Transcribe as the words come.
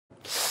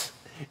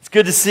It's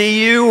good to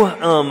see you.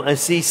 I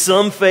see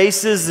some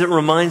faces that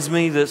reminds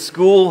me that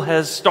school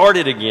has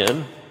started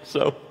again.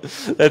 So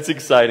that's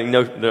exciting.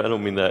 No, I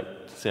don't mean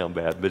that to sound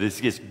bad, but it's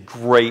just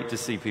great to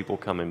see people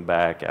coming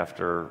back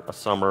after a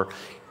summer,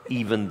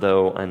 even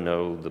though I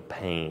know the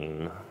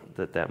pain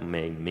that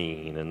may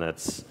mean, and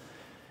it's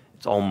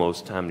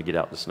almost time to get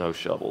out the snow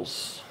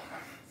shovels.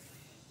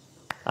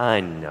 I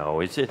know.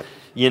 You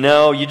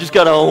just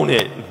got to own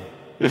it.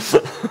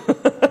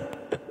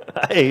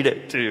 I hate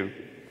it too.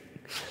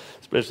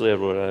 Especially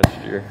after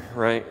last year,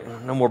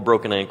 right? No more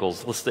broken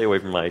ankles. Let's stay away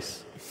from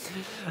ice.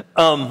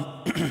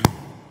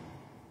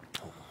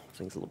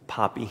 Things a little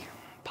poppy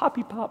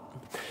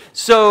pop.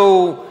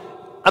 So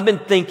I've been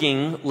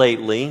thinking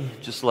lately,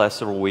 just the last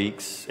several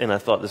weeks, and I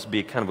thought this would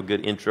be kind of a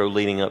good intro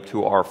leading up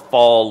to our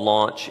fall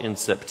launch in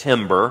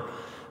September.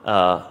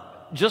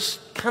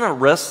 Just kind of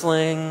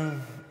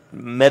wrestling,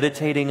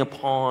 meditating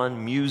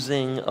upon,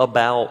 musing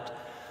about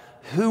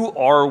who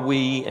are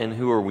we and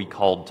who are we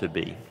called to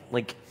be.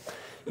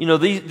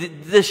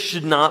 This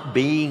should not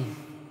be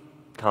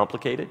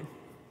complicated,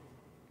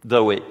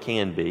 though it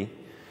can be.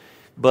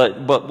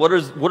 But what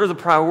are the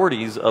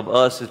priorities of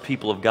us as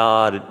people of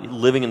God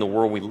living in the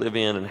world we live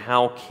in, and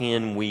how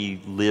can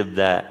we live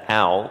that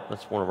out?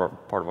 That's part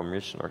of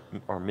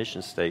our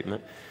mission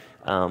statement.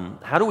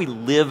 How do we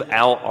live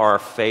out our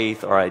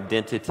faith, our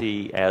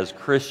identity as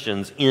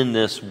Christians in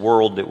this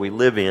world that we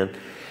live in?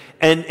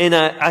 And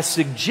I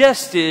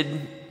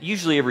suggested,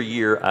 usually every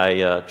year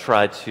I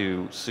try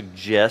to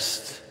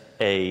suggest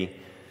a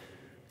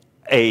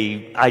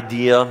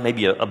idea,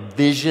 maybe a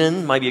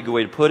vision, might be a good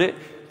way to put it,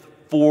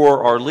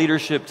 for our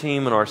leadership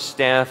team and our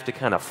staff to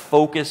kind of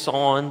focus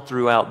on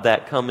throughout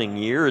that coming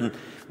year. And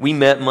we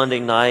met Monday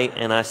night,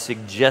 and I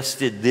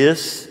suggested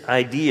this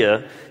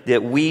idea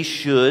that we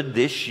should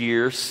this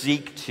year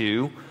seek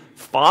to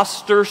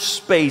foster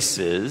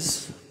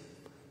spaces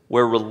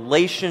where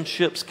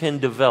relationships can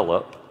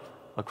develop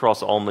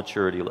across all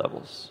maturity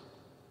levels.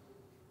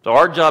 So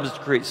our job is to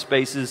create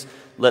spaces,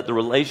 let the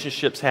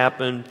relationships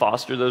happen,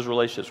 foster those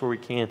relationships where we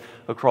can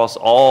across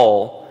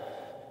all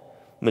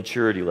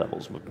maturity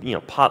levels.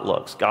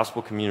 Potlucks,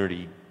 gospel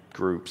community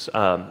groups,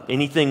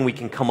 anything we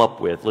can come up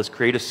with. Let's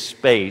create a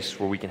space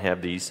where we can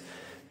have these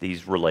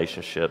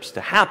relationships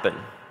to happen.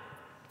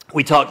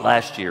 We talked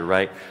last year,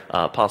 right?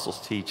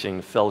 Apostles' teaching,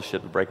 the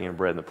fellowship, the breaking of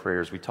bread, and the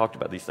prayers. We talked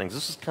about these things.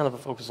 This is kind of the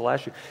focus of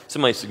last year.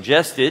 Somebody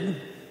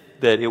suggested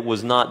that it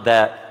was not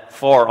that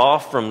far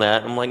off from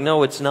that. I'm like,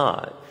 no, it's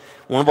not.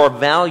 One of our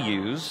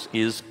values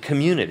is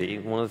community.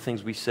 One of the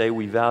things we say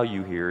we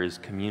value here is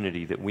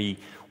community, that we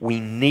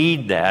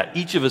need that.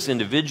 Each of us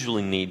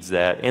individually needs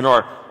that, and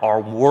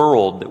our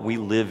world that we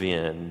live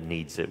in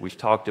needs it. We've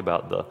talked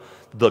about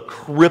the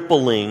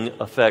crippling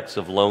effects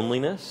of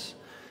loneliness,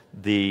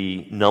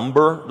 the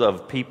number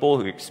of people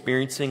who are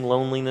experiencing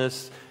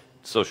loneliness,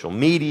 social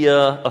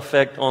media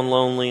effect on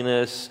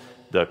loneliness,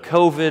 the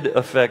COVID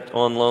effect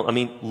on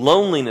loneliness.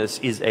 Loneliness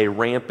is a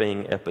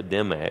ramping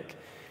epidemic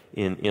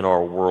in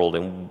our world,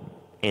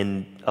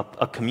 and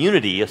a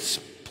community,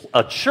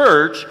 a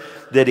church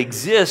that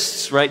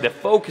exists, right, that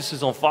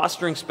focuses on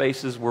fostering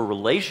spaces where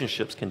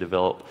relationships can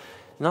develop.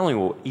 Not only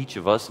what each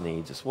of us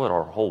needs, it's what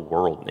our whole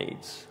world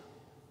needs.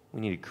 We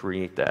need to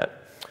create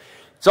that.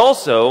 It's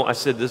also, I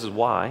said this is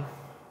why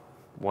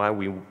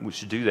we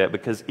should do that,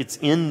 because it's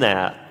in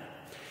that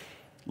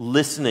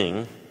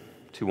listening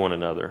to one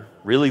another,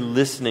 really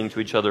listening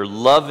to each other,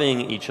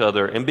 loving each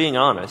other, and being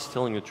honest,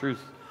 telling the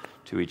truth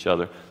to each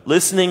other.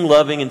 Listening,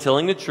 loving, and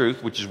telling the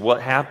truth, which is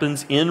what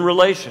happens in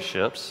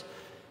relationships,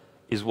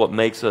 is what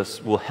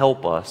will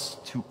help us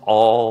to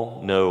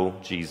all know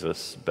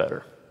Jesus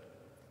better.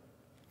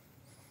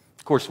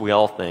 Of course, we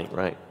all think,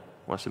 right?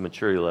 Watch the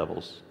maturity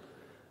levels.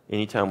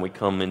 Anytime we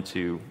come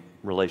into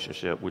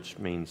relationship, which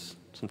means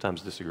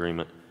sometimes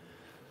disagreement,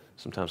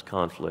 sometimes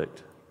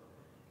conflict,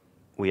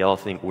 we all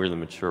think we're the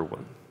mature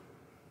one.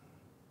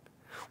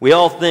 We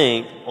all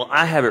think, well,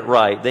 I have it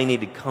right. They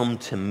need to come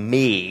to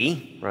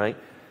me, right?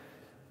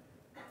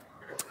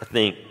 I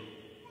think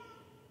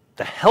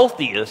the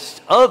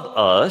healthiest of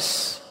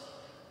us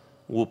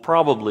will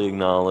probably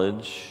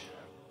acknowledge,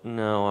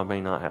 no, I may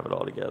not have it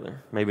all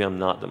together. Maybe I'm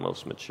not the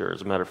most mature.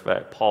 As a matter of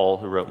fact, Paul,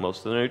 who wrote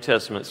most of the New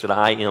Testament, said,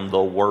 I am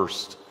the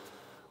worst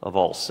of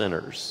all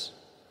sinners.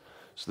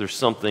 So there's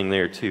something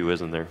there too,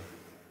 isn't there?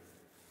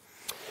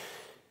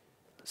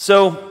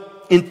 So,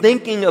 in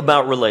thinking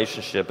about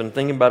relationship and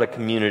thinking about a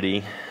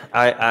community,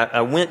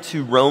 I went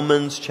to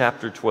Romans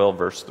chapter 12,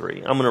 verse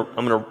 3. I'm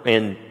gonna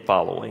and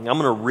following. I'm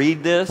gonna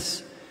read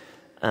this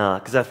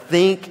because I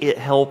think it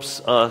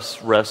helps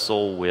us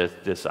wrestle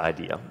with this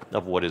idea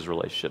of what is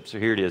relationship. So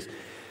here it is.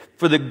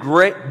 By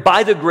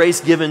the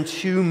grace given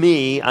to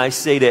me, I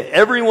say to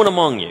everyone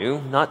among you,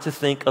 not to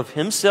think of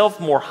himself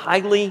more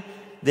highly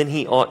than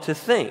he ought to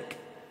think,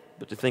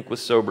 but to think with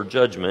sober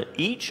judgment,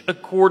 each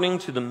according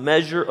to the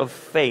measure of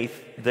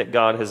faith that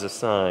God has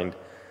assigned.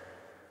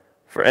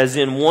 For as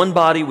in one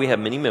body we have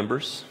many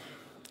members,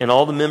 and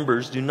all the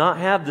members do not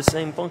have the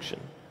same function.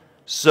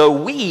 So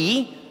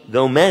we,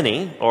 though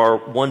many, are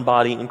one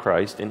body in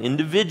Christ and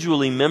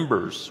individually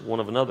members one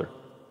of another,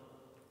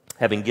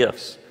 having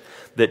gifts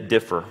that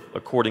differ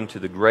according to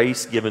the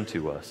grace given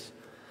to us.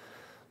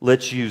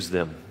 Let's use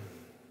them.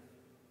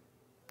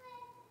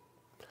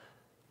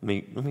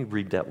 Let me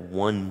read that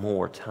one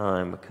more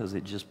time because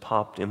it just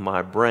popped in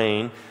my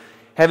brain.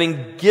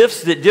 Having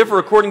gifts that differ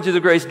according to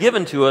the grace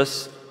given to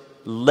us,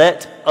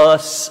 let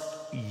us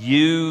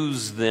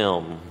use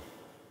them.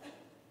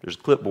 There's a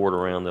clipboard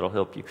around that'll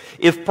help you.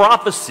 If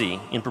prophecy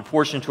in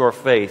proportion to our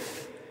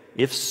faith,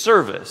 if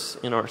service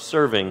in our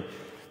serving,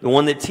 the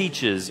one that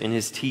teaches in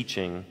his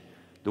teaching,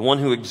 the one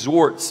who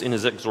exhorts in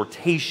his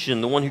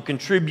exhortation, the one who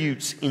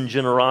contributes in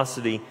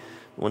generosity,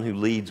 the one who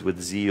leads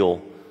with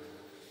zeal,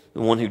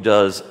 the one who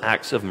does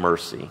acts of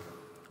mercy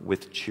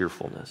with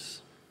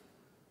cheerfulness.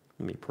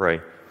 Let me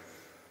pray.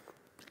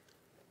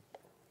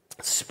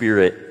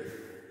 Spirit,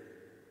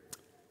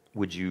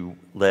 would you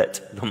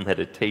let the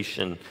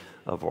meditation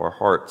of our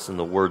hearts and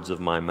the words of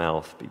my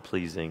mouth be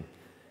pleasing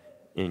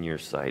in your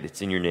sight?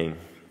 It's in your name.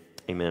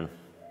 Amen.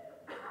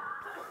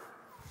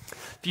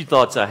 A few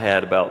thoughts I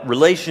had about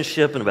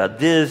relationship and about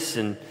this,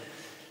 and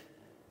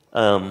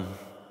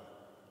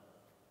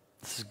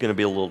this is going to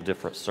be a little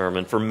different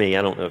sermon for me.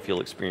 I don't know if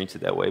you'll experience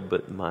it that way,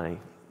 but my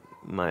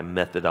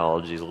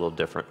methodology is a little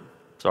different.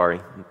 Sorry,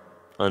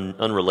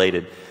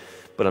 unrelated,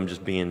 but I'm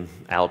just being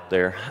out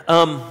there.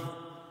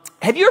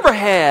 Have you ever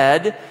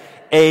had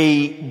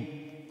a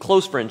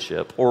close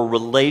friendship or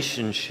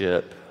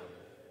relationship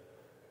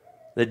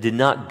that did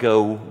not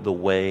go the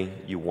way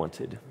you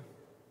wanted?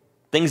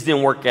 Things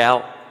didn't work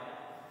out?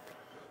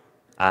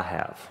 I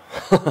have.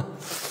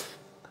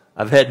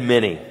 I've had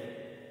many.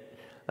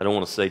 I don't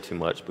want to say too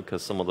much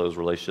because some of those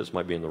relationships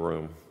might be in the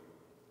room.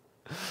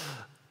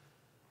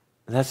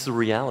 And that's the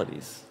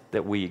realities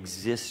that we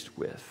exist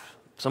with.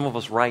 Some of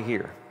us right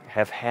here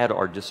have had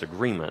our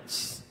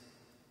disagreements,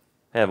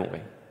 haven't we?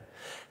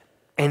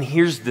 And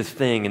here's the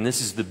thing, and this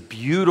is the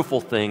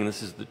beautiful thing,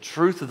 this is the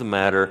truth of the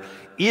matter,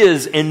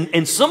 is,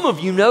 and some of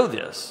you know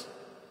this,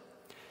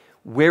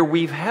 where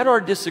we've had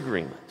our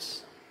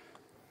disagreements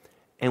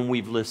and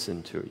we've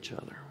listened to each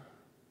other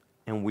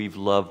and we've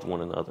loved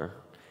one another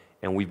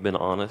and we've been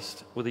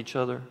honest with each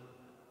other,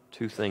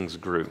 two things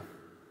grew.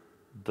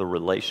 The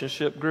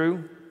relationship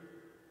grew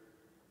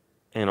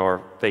and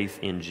our faith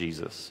in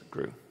Jesus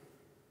grew,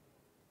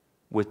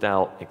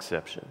 without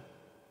exception.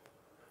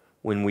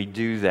 When we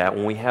do that,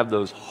 when we have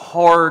those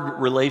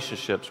hard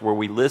relationships where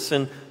we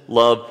listen,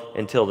 love,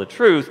 and tell the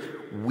truth,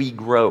 we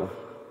grow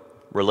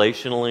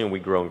relationally and we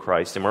grow in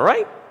Christ. Am I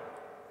right?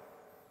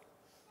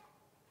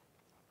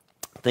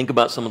 Think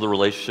about some of the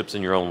relationships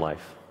in your own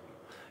life.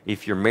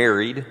 If you're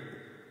married,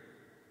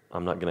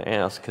 I'm not going to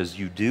ask because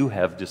you do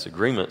have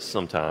disagreements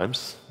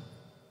sometimes,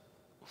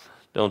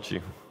 don't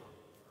you?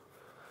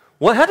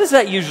 Well, how does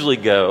that usually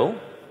go?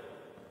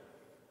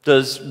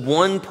 Does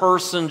one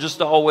person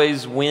just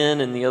always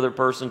win and the other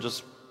person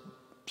just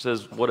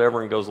says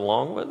whatever and goes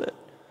along with it?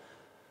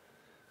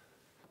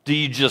 Do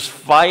you just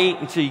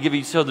fight until you give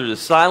each other the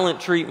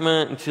silent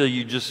treatment, until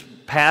you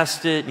just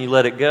passed it and you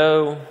let it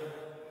go?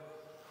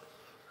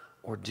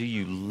 Or do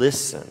you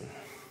listen,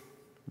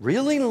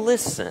 really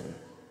listen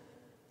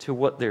to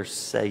what they're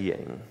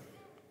saying?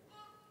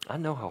 I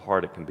know how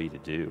hard it can be to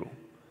do,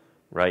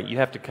 right? You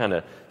have to kind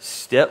of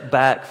step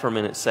back for a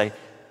minute and say,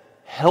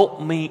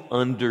 help me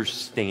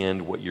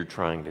understand what you're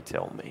trying to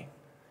tell me.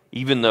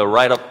 Even though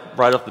right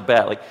off the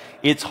bat, like,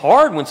 it's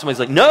hard when somebody's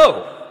like,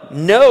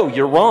 no,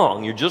 you're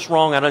wrong. You're just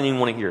wrong. I don't even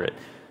want to hear it.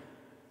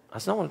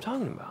 That's not what I'm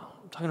talking about.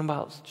 I'm talking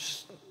about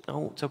just,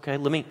 no, it's okay.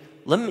 Let me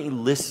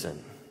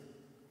listen.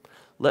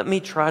 Let me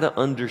try to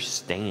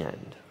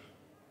understand.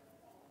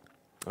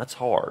 That's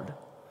hard.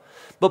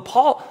 But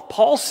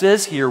Paul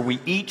says here we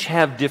each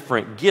have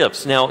different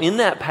gifts. Now, in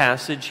that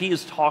passage, he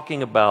is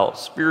talking about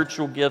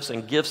spiritual gifts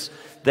and gifts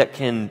that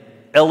can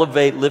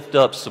elevate, lift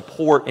up,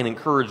 support, and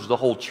encourage the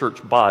whole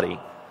church body.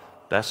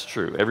 That's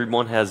true.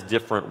 Everyone has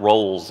different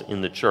roles in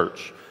the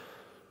church.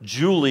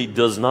 Julie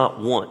does not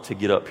want to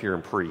get up here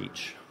and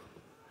preach.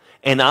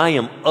 And I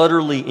am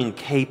utterly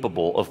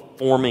incapable of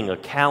forming a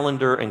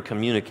calendar and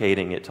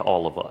communicating it to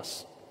all of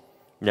us.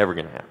 Never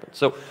going to happen.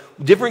 So,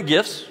 different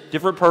gifts,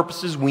 different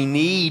purposes. We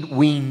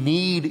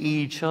need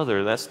each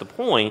other. That's the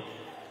point.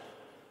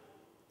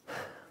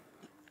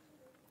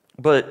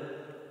 But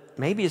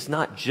maybe it's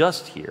not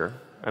just here.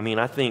 I mean,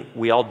 I think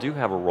we all do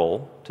have a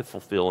role to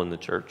fulfill in the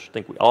church. I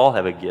think we all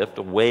have a gift,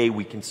 a way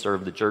we can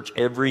serve the church.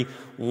 Every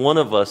one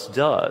of us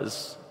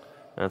does.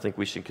 And I think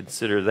we should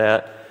consider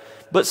that.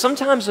 But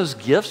sometimes those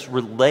gifts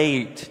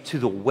relate to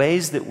the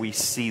ways that we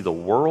see the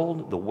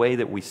world, the way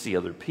that we see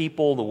other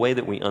people, the way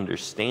that we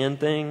understand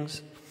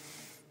things.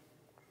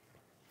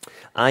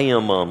 Most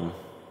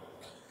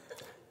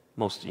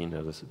of you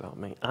know this about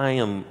me.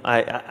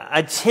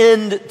 I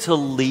tend to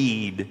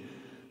lead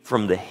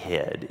from the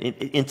head,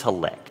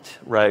 intellect,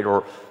 right?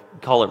 Or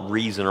call it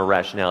reason or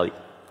rationality.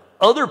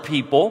 Other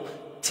people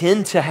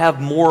tend to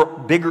have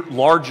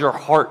larger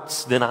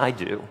hearts than I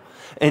do.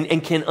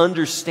 and can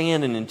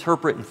understand and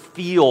interpret and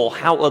feel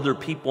how other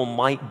people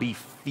might be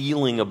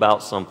feeling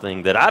about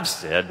something that I've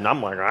said, and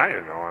I'm like, I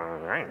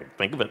didn't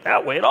think of it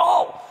that way at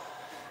all.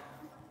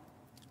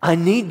 I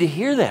need to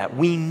hear that.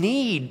 We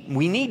need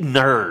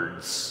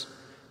nerds,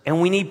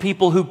 and we need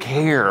people who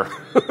care.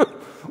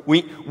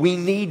 we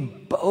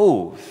need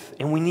both,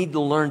 and we need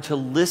to learn to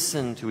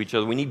listen to each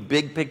other. We need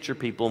big picture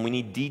people, and we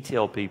need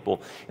detail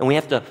people, and we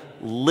have to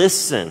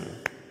listen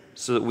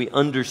so that we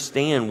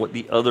understand what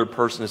the other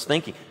person is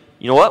thinking.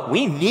 You know what?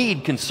 We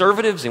need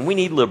conservatives and we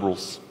need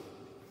liberals,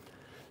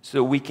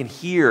 so we can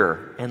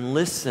hear and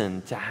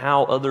listen to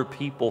how other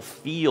people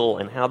feel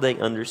and how they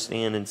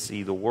understand and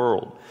see the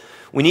world.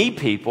 We need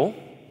people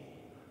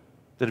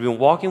that have been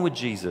walking with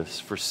Jesus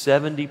for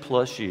 70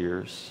 plus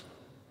years,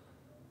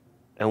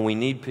 and we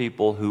need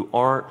people who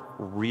aren't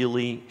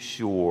really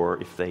sure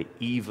if they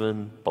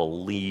even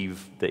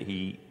believe that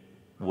he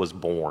was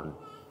born.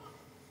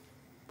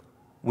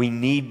 We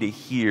need to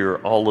hear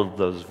all of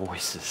those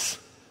voices.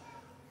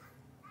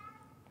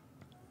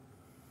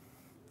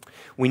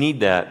 We need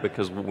that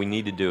because what we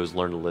need to do is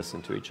learn to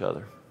listen to each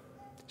other.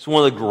 It's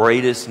one of the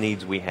greatest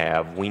needs we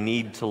have. We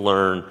need to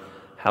learn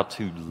how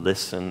to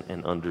listen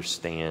and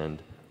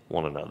understand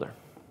one another.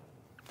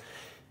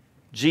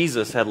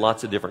 Jesus had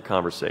lots of different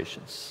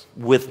conversations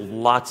with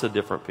lots of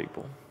different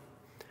people.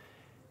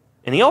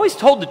 And he always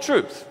told the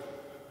truth.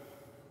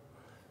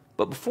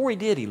 But before he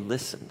did, he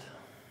listened.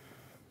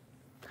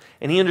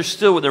 And he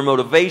understood what their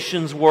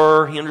motivations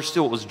were. He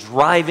understood what was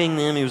driving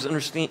them. He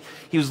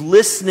was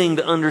listening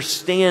to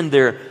understand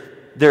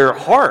their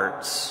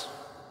hearts,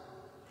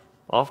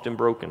 often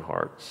broken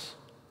hearts.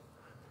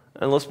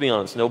 And let's be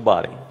honest,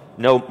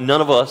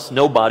 none of us,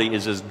 nobody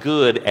is as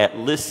good at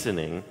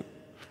listening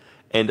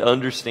and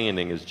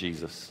understanding as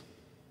Jesus.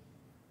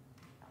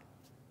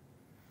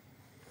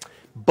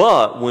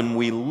 But when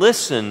we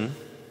listen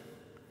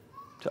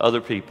to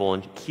other people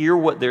and hear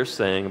what they're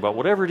saying about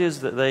whatever it is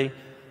that they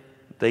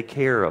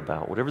care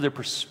about, whatever their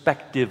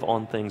perspective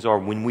on things are,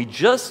 when we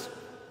just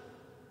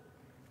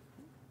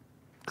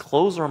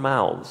close our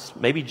mouths,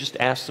 maybe just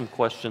ask some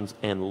questions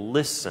and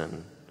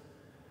listen,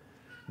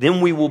 then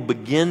we will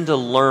begin to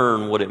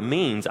learn what it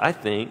means, I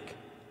think,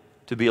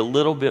 to be a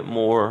little bit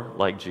more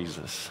like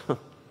Jesus.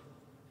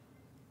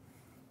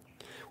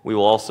 We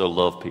will also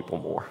love people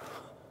more.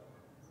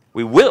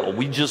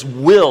 We just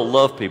will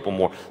love people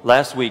more.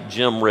 Last week,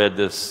 Jim read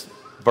this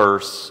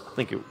verse, I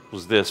think it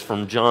was this,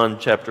 from John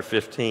chapter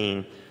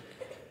 15.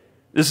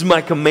 This is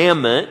my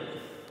commandment,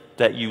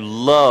 that you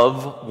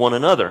love one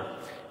another,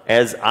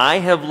 as I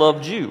have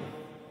loved you.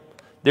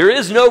 There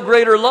is no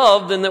greater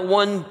love than that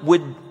one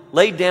would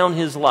lay down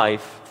his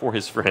life for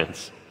his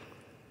friends.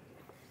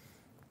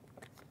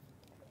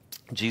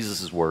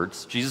 Jesus'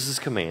 words, Jesus'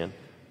 command,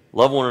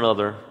 love one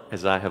another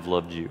as I have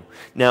loved you.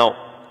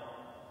 Now,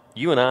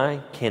 you and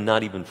I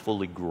cannot even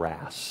fully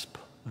grasp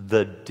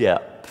the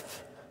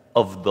depth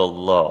of the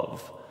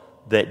love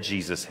that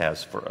Jesus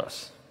has for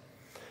us.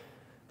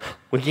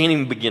 We can't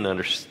even begin to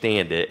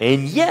understand it.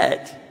 And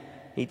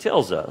yet, he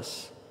tells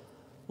us,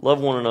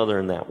 love one another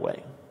in that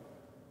way.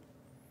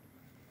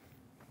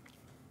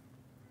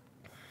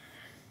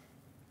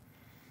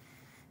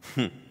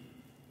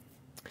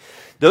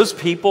 Those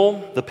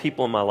people, the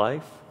people in my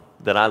life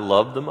that I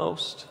love the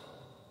most,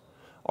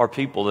 are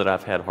people that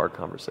I've had hard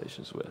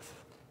conversations with.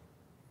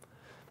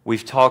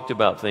 We've talked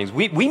about things.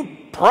 We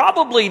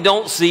probably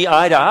don't see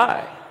eye to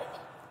eye,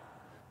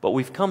 but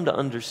we've come to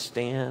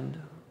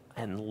understand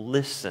and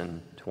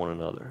listen to one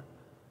another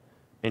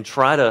and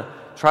try to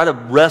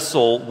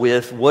wrestle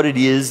with what it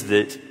is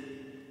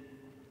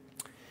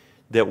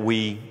that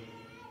we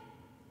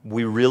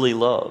really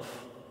love.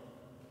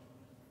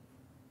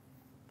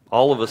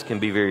 All of us can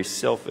be very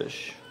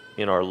selfish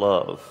in our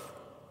love.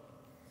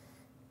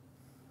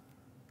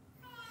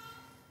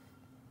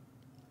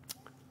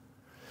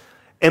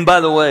 And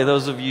by the way,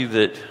 those of you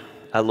that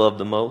I love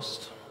the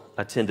most,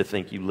 I tend to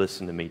think you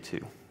listen to me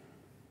too.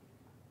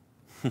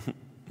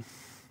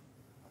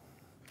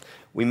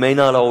 We may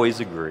not always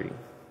agree,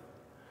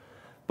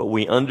 but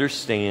we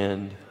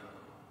understand,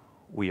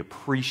 we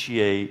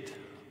appreciate,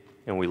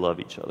 and we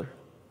love each other.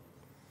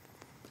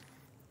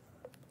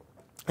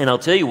 And I'll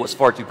tell you what's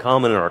far too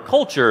common in our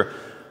culture.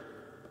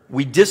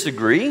 We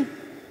disagree,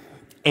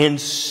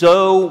 and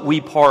so we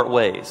part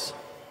ways.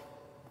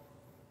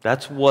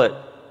 That's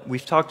what,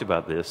 we've talked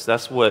about this,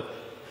 that's what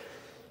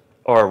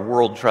our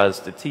world tries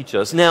to teach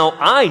us. Now,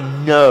 I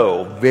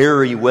know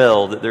very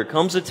well that there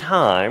comes a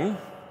time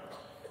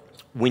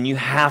when you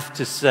have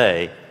to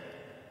say,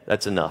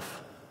 that's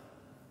enough.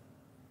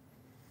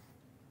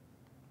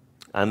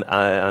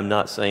 I'm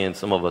not saying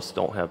some of us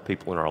don't have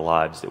people in our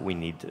lives that we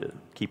need to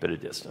keep at a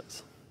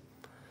distance.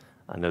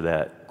 I know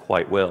that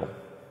quite well.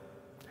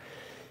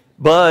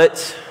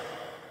 But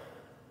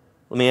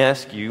let me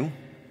ask you,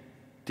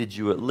 did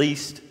you at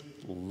least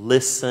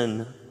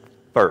listen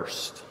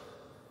first?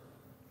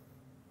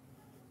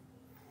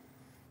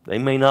 They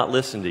may not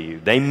listen to you.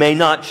 They may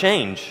not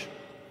change.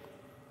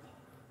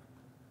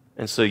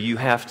 And so you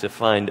have to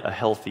find a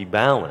healthy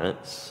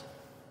balance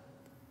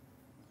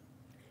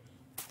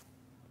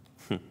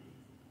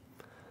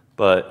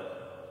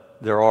but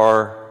there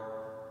are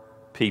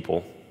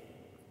people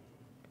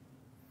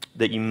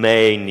that you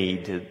may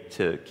need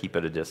to keep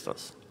at a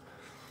distance.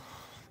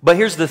 But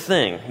here's the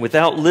thing.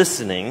 Without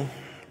listening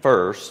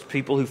first,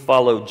 people who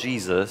follow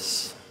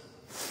Jesus,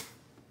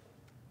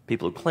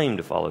 people who claim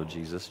to follow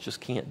Jesus, just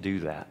can't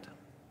do that.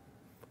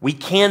 We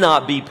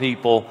cannot be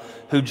people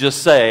who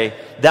just say,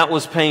 that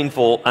was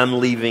painful, I'm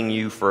leaving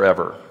you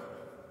forever.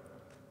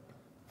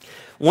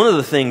 One of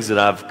the things that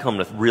I've come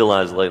to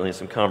realize lately in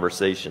some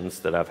conversations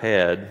that I've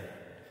had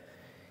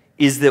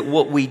is that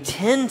what we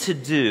tend to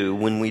do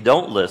when we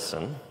don't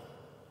listen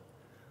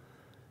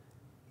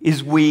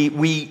is we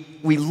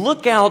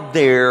look out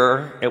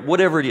there at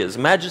whatever it is.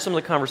 Imagine some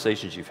of the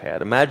conversations you've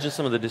had. Imagine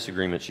some of the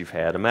disagreements you've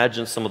had.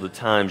 Imagine some of the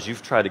times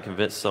you've tried to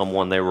convince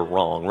someone they were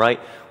wrong, right?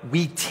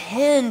 We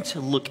tend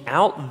to look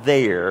out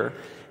there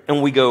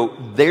and we go,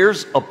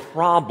 there's a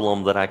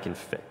problem that I can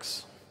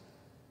fix.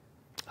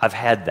 I've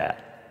had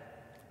that.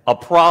 A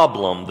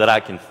problem that I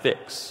can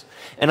fix.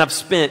 And I've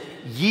spent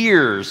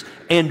years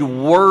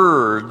and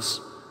words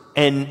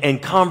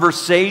and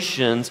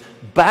conversations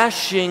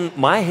bashing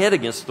my head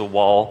against the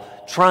wall,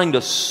 trying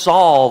to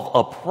solve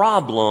a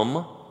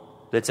problem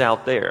that's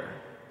out there.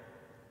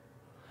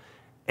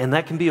 And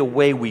that can be a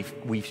way we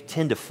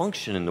tend to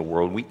function in the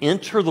world. We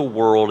enter the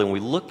world and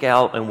we look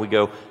out and we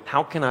go,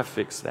 how can I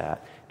fix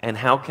that? And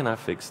how can I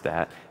fix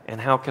that?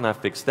 And how can I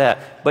fix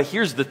that? But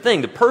here's the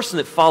thing. The person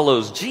that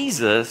follows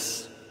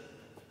Jesus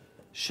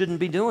shouldn't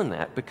be doing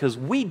that, because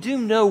we do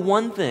know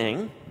one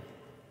thing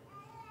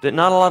that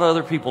not a lot of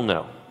other people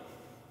know.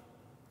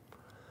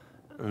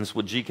 And this is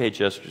what G.K.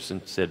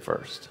 Chesterton said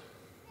first.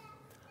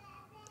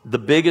 The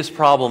biggest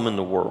problem in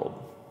the world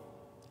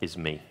is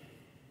me.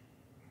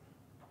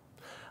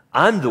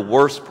 I'm the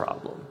worst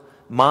problem.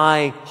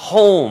 My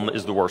home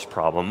is the worst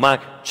problem. My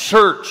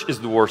church is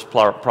the worst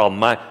problem.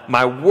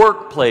 My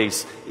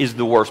workplace is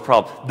the worst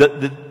problem.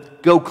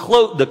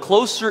 The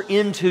closer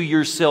into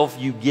yourself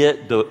you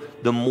get,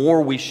 the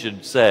more we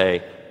should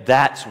say,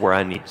 that's where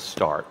I need to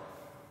start.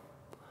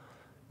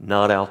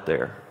 Not out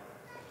there.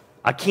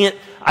 I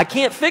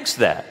can't fix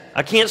that.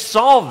 I can't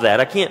solve that.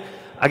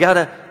 I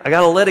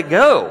gotta let it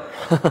go.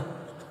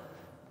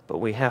 But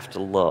we have to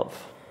love.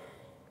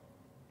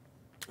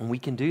 And we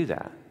can do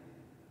that.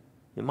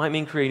 It might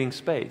mean creating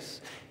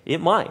space.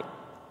 It might.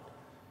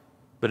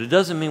 But it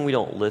doesn't mean we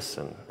don't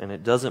listen. And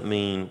it doesn't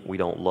mean we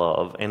don't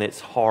love. And it's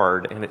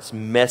hard. And it's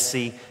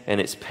messy. And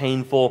it's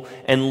painful.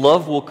 And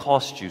love will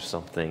cost you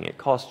something. It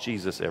cost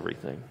Jesus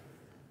everything.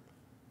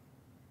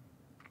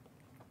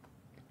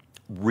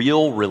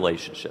 Real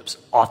relationships,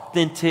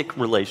 authentic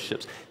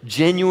relationships,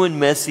 genuine,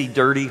 messy,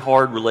 dirty,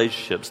 hard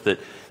relationships that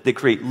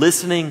create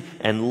listening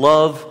and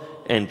love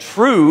and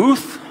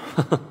truth.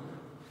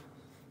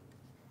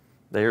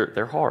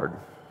 They're hard,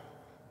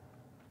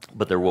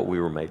 but they're what we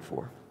were made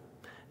for.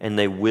 And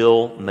they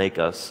will make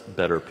us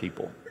better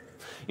people.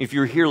 If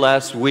you were here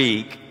last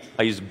week,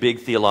 I used a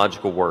big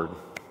theological word,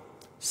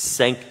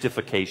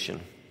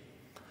 sanctification.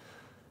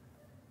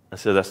 I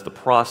said that's the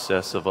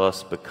process of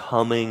us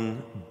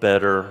becoming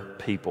better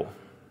people.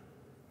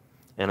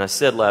 And I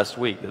said last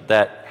week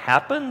that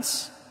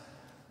happens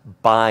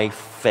by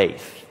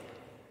faith.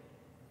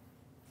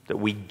 That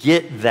we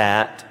get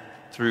that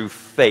through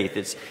faith.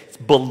 It's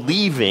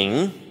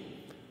believing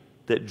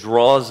that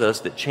draws us,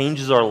 that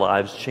changes our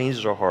lives,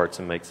 changes our hearts,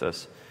 and makes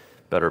us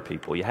better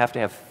people. You have to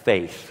have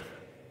faith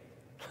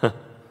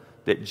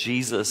that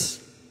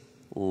Jesus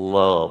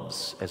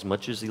loves as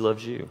much as He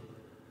loves you.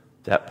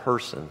 That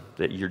person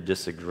that you're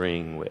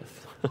disagreeing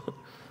with.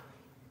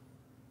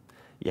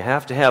 You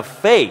have to have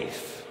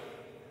faith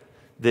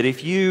that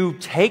if you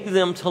take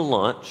them to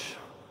lunch,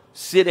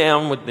 sit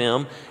down with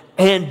them,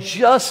 and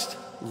just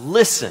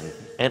listen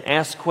and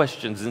ask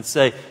questions and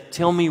say,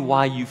 tell me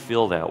why you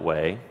feel that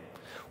way,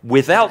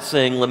 without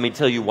saying, let me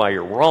tell you why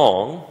you're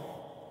wrong,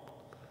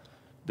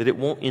 that it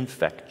won't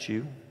infect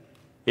you,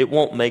 it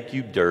won't make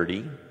you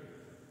dirty,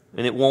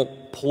 and it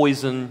won't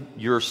poison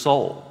your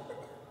soul.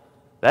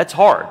 That's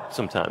hard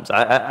sometimes.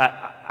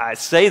 I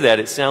say that,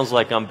 it sounds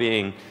like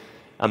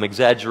I'm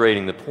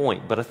exaggerating the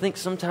point, but I think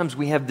sometimes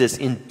we have this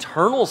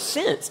internal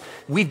sense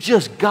we've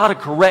just got to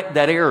correct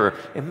that error.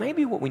 And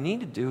maybe what we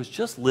need to do is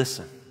just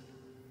listen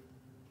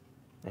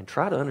and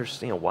try to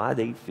understand why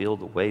they feel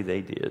the way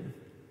they did.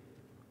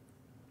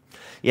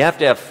 You have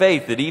to have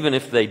faith that even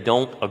if they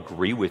don't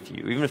agree with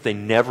you, even if they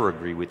never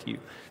agree with you,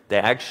 they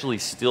actually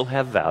still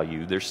have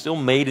value. They're still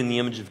made in the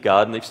image of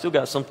God, and they've still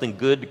got something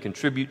good to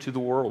contribute to the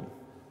world.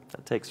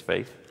 That takes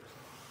faith.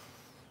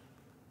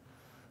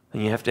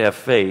 And you have to have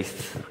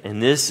faith,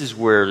 and this is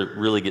where it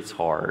really gets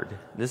hard.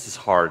 This is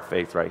hard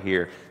faith right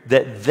here.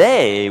 That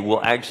they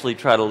will actually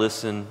try to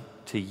listen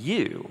to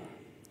you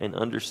and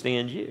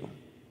understand you.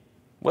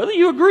 Whether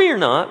you agree or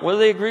not, whether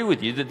they agree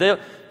with you,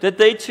 that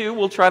they too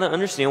will try to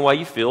understand why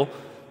you feel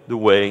the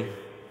way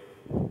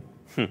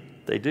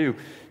they do,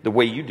 the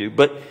way you do.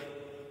 But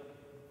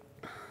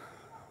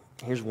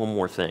here's one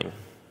more thing.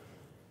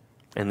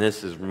 And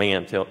this is,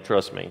 man,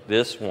 trust me,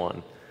 this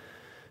one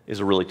is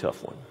a really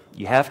tough one.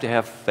 You have to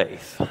have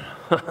faith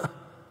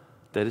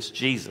that it's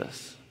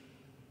Jesus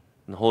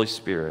and the Holy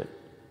Spirit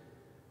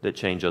that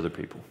change other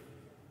people.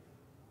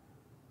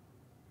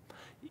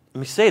 Let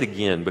me say it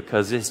again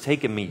because it's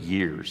taken me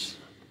years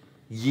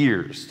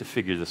to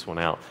figure this one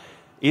out.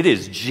 It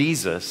is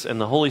Jesus and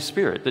the Holy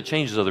Spirit that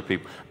changes other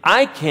people.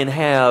 I can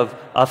have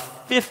a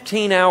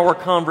 15-hour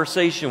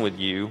conversation with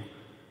you,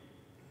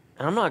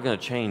 and I'm not going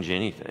to change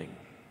anything.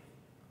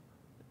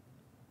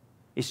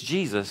 It's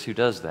Jesus who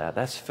does that.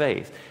 That's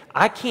faith.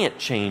 I can't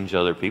change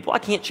other people. I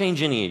can't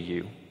change any of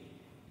you.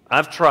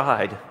 I've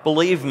tried.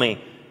 Believe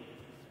me.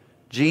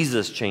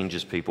 Jesus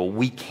changes people.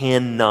 We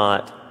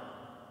cannot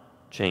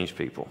change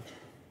people.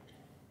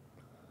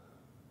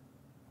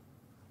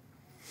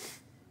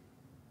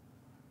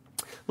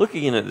 Look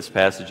again at this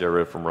passage I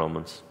read from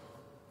Romans.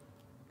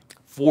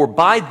 For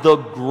by the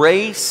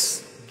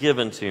grace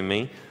given to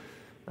me,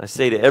 I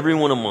say to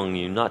everyone among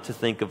you not to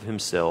think of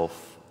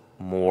himself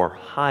more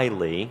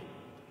highly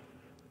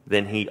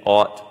than he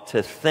ought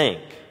to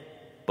think,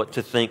 but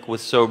to think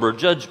with sober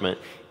judgment,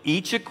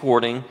 each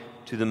according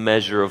to the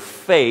measure of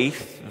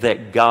faith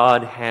that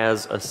God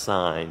has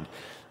assigned.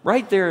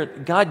 Right there,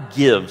 God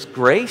gives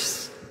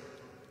grace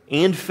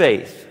and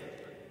faith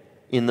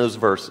in those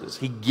verses.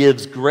 He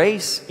gives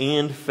grace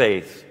and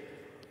faith.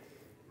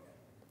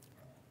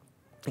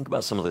 Think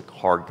about some of the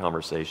hard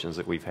conversations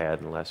that we've had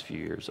in the last few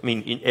years. I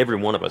mean, every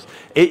one of us.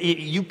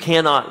 You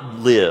cannot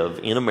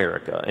live in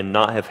America and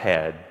not have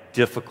had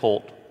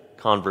difficult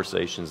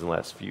conversations in the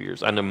last few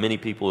years. I know many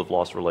people have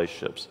lost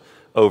relationships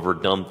over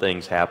dumb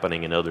things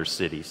happening in other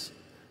cities.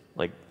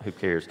 Like, who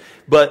cares?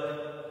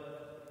 But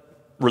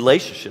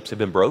relationships have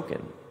been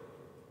broken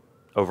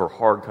over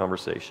hard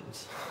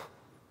conversations.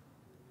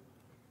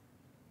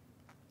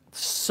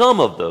 Some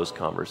of those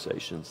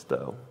conversations,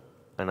 though,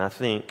 and I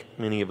think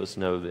many of us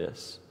know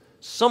this,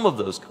 some of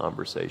those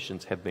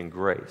conversations have been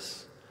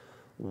grace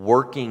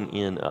working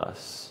in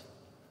us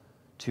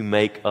to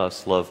make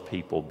us love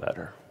people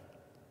better.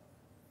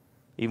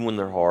 Even when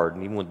they're hard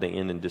and even when they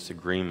end in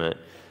disagreement,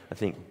 I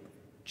think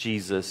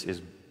Jesus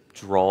is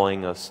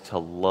drawing us to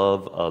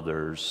love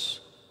others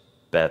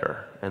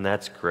better, and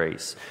that's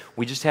grace.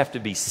 We just have to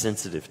be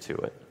sensitive to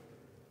it.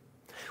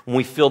 When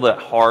we feel that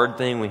hard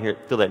thing, we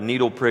feel that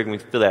needle prick, we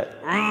feel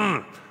that,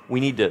 we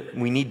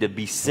need to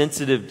be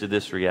sensitive to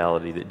this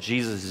reality that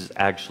Jesus is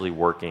actually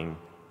working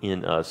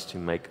in us to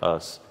make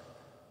us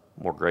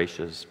more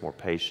gracious, more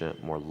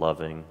patient, more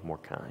loving, more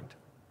kind.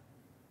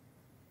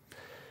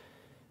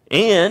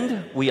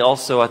 And we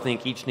also, I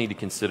think, each need to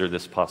consider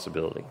this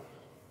possibility.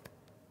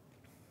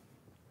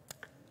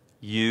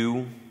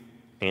 You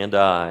and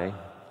I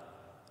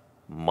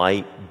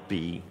might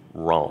be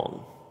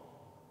wrong.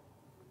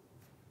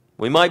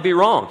 We might be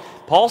wrong.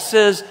 Paul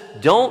says,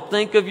 don't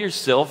think of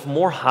yourself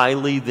more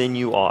highly than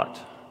you ought.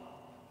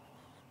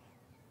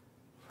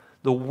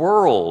 The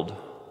world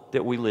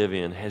that we live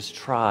in has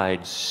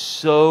tried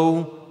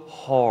so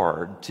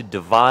hard to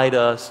divide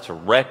us, to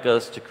wreck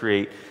us, to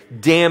create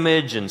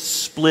damage and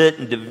split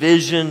and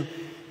division.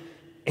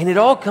 And it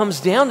all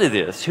comes down to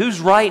this. Who's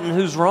right and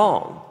who's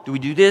wrong? Do we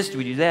do this? Do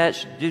we do that?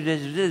 Should we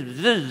do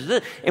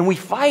this? And we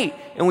fight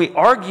and we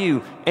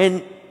argue.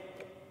 And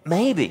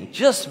maybe,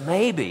 just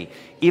maybe,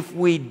 if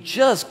we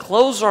just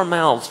close our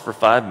mouths for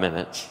 5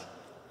 minutes,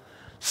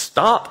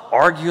 stop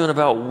arguing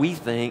about what we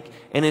think,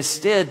 and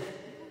instead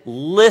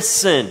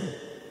listen.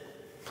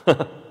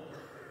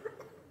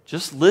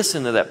 Just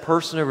listen to that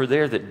person over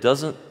there that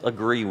doesn't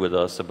agree with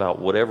us about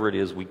whatever it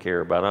is we care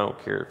about. I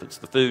don't care if it's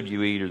the food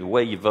you eat or the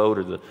way you vote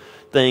or the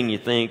thing you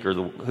think or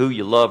who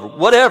you love or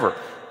whatever.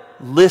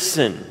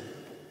 Listen.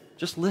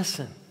 Just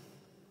listen.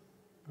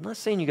 I'm not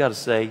saying you got to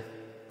say,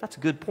 that's a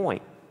good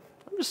point.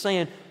 I'm just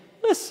saying,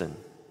 listen.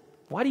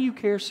 Why do you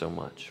care so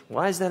much?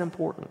 Why is that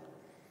important?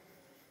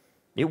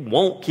 It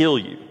won't kill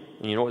you.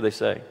 And you know what they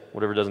say?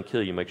 Whatever doesn't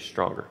kill you makes you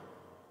stronger.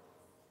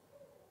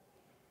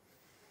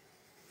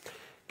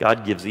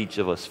 God gives each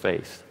of us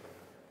faith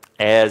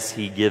as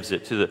He gives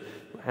it to the,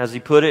 as He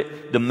put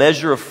it, the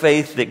measure of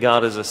faith that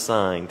God has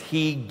assigned.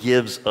 He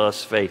gives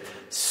us faith.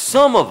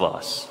 Some of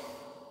us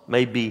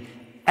may be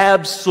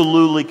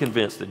absolutely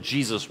convinced that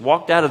Jesus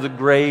walked out of the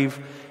grave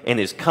and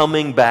is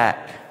coming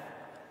back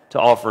to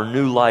offer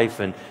new life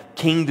and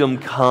kingdom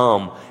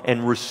come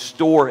and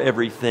restore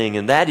everything.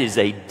 And that is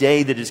a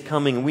day that is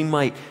coming, and we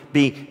might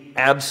be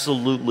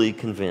absolutely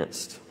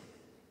convinced.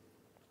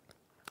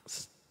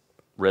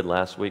 Read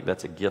last week,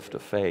 that's a gift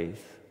of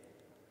faith.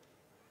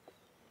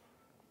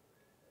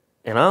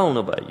 And I don't know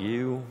about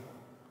you,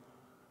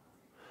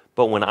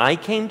 but when I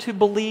came to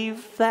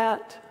believe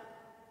that,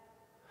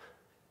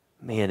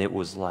 man, it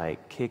was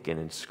like kicking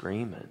and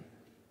screaming.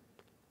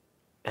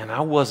 And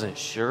I wasn't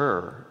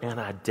sure, and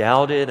I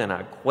doubted, and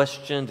I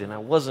questioned, and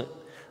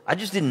I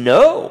just didn't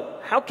know.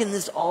 How can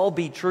this all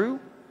be true?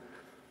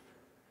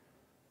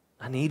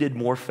 I needed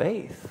more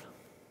faith.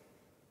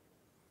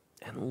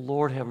 And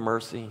Lord have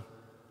mercy,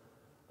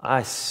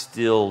 I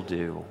still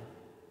do.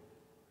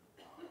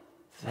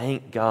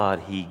 Thank God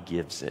He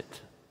gives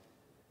it.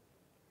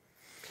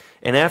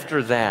 And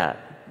after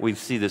that, we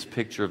see this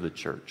picture of the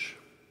church.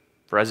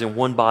 For as in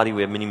one body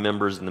we have many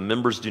members, and the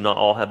members do not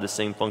all have the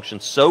same function,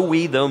 so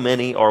we, though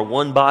many, are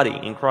one body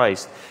in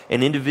Christ,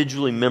 and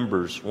individually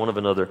members one of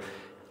another.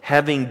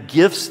 Having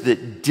gifts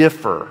that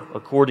differ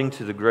according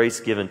to the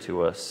grace given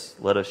to us,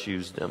 let us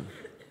use them.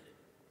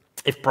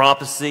 If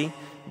prophecy,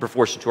 in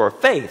proportion to our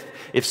faith.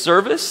 If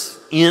service,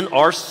 in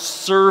our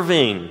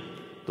serving.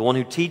 The one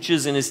who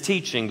teaches in his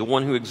teaching, the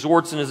one who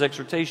exhorts in his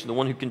exhortation, the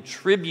one who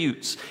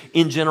contributes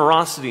in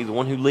generosity, the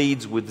one who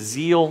leads with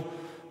zeal,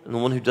 and the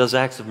one who does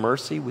acts of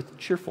mercy with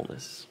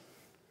cheerfulness.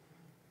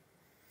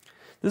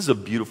 This is a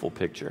beautiful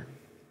picture,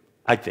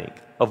 I think,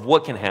 of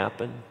what can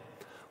happen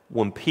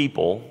when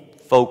people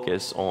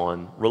focus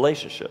on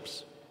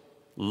relationships.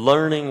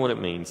 Learning what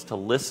it means to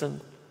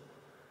listen,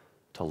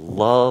 to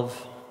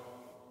love,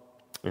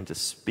 and to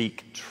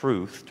speak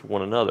truth to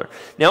one another.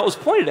 Now, it was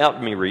pointed out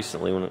to me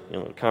recently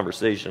in a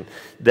conversation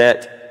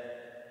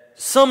that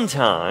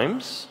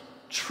sometimes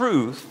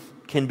truth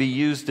can be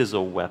used as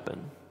a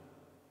weapon.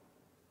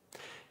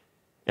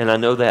 And I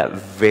know that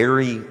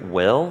very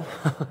well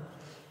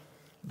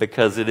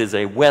because it is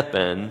a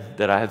weapon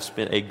that I have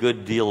spent a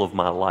good deal of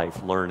my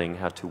life learning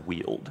how to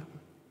wield.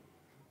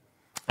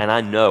 And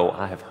I know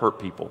I have hurt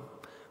people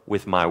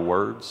with my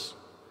words,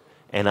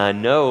 and I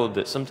know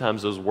that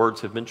sometimes those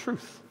words have been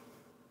truth.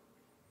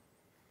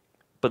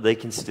 But they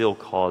can still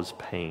cause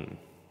pain.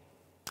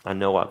 I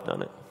know I've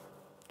done it.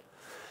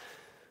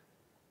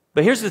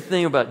 But here's the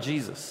thing about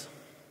Jesus.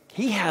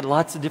 He had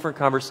lots of different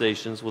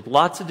conversations with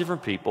lots of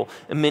different people,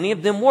 and many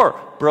of them were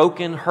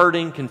broken,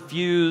 hurting,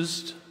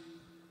 confused,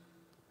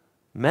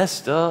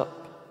 messed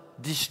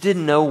up, just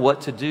didn't know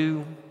what to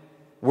do,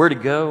 where to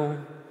go.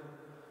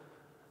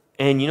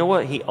 And you know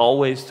what? He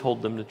always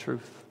told them the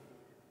truth.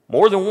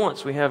 More than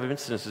once we have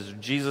instances where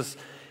Jesus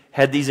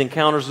had these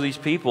encounters with these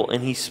people,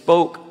 and he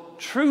spoke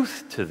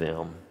truth to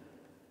them,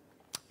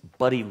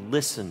 but he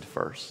listened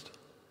first,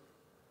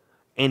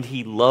 and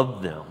he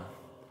loved them.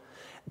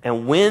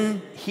 And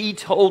when he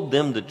told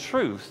them the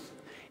truth,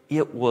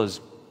 it was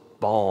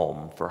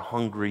balm for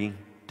hungry,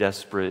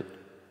 desperate,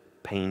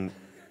 pain,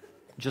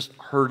 just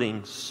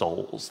hurting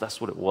souls. That's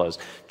what it was.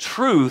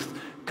 Truth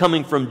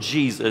coming from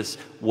Jesus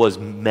was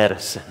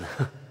medicine,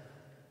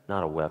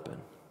 not a weapon.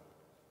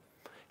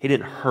 He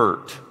didn't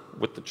hurt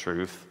with the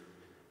truth.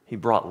 He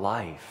brought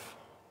life.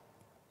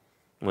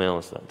 Well,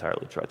 that's not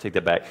entirely true. I take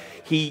that back.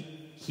 He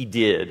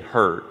did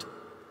hurt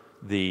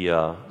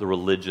the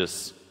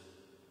religious,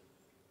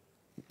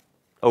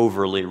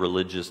 overly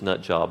religious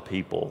nut job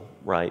people,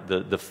 right?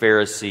 The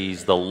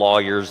Pharisees, the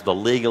lawyers, the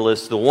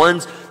legalists,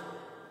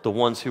 the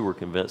ones who were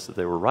convinced that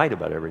they were right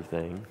about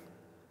everything,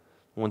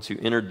 the ones who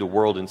entered the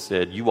world and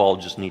said, you all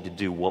just need to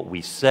do what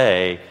we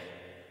say.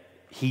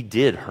 He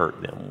did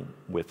hurt them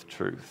with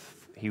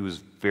truth. He was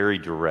very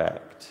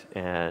direct.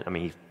 And I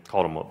mean, he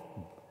called them a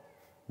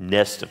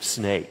nest of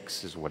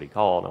snakes is what he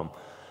called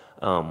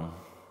them.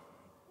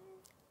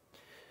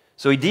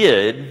 So he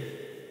did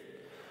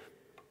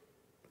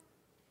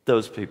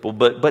those people,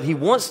 but he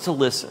wants to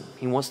listen.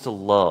 He wants to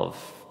love.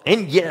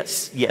 And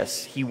yes,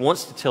 he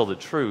wants to tell the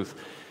truth,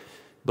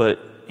 but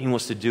he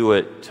wants to do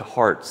it to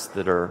hearts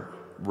that are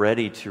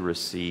ready to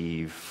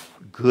receive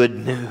good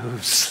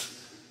news,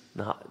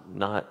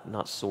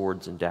 not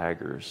swords and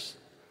daggers.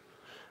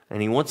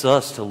 And he wants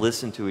us to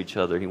listen to each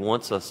other. He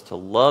wants us to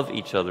love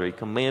each other. He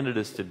commanded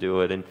us to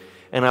do it.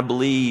 And I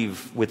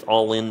believe with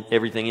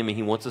everything in me,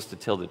 he wants us to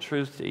tell the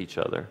truth to each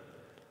other.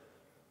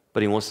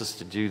 But he wants us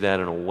to do that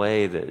in a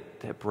way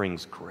that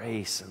brings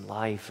grace and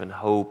life and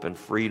hope and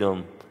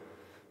freedom,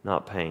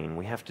 not pain.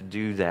 We have to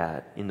do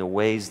that in the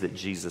ways that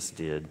Jesus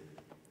did.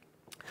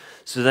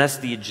 So that's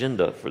the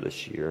agenda for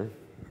this year,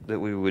 that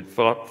we would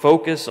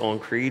focus on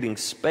creating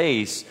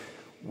space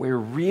where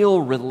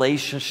real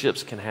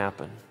relationships can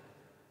happen,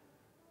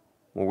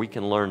 where we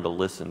can learn to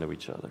listen to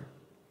each other,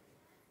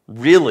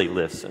 really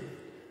listen,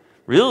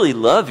 really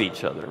love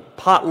each other.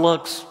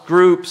 Potlucks,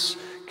 groups,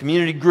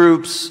 community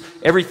groups,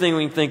 everything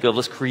we can think of.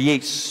 Let's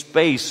create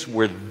space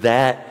where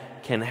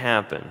that can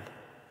happen.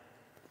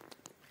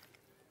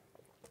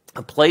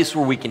 A place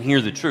where we can hear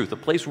the truth, a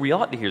place where we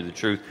ought to hear the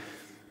truth.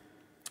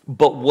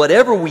 But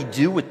whatever we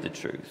do with the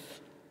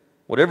truth,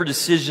 whatever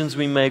decisions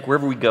we make,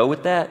 wherever we go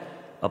with that,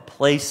 a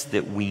place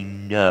that we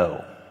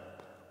know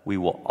we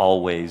will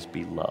always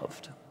be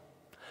loved.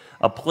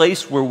 A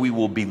place where we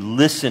will be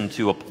listened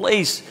to, a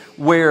place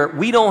where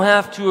we don't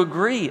have to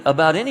agree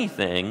about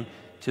anything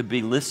to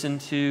be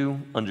listened to,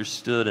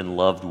 understood, and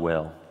loved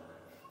well.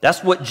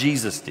 That's what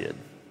Jesus did.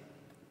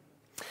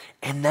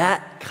 And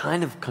that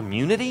kind of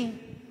community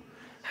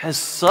has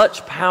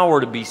such power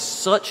to be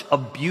such a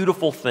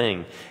beautiful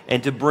thing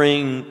and to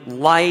bring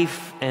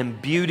life and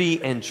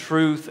beauty and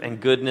truth and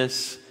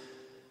goodness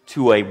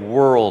to a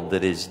world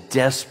that is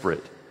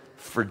desperate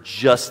for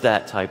just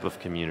that type of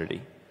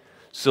community.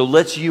 So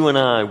let's you and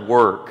I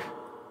work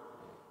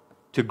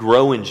to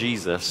grow in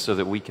Jesus so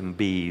that we can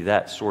be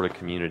that sort of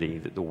community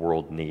that the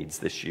world needs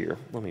this year.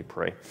 Let me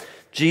pray.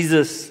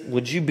 Jesus,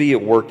 would you be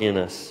at work in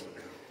us?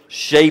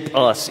 Shape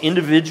us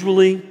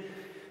individually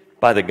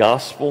by the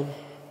gospel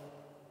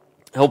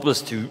Help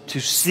us to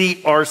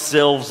see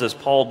ourselves, as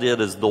Paul did,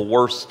 as the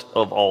worst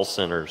of all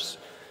sinners,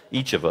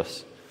 each of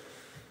us.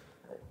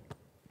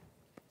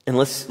 And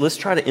let's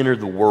try to enter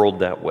the world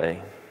that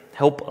way.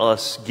 Help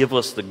us, give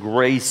us the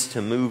grace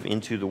to move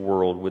into the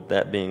world with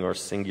that being our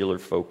singular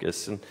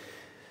focus. And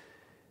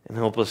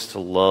help us to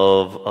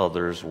love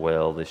others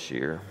well this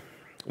year.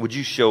 Would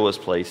you show us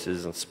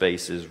places and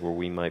spaces where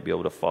we might be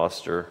able to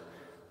foster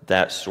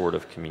that sort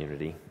of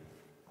community?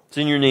 It's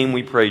in your name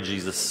we pray,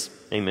 Jesus.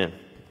 Amen.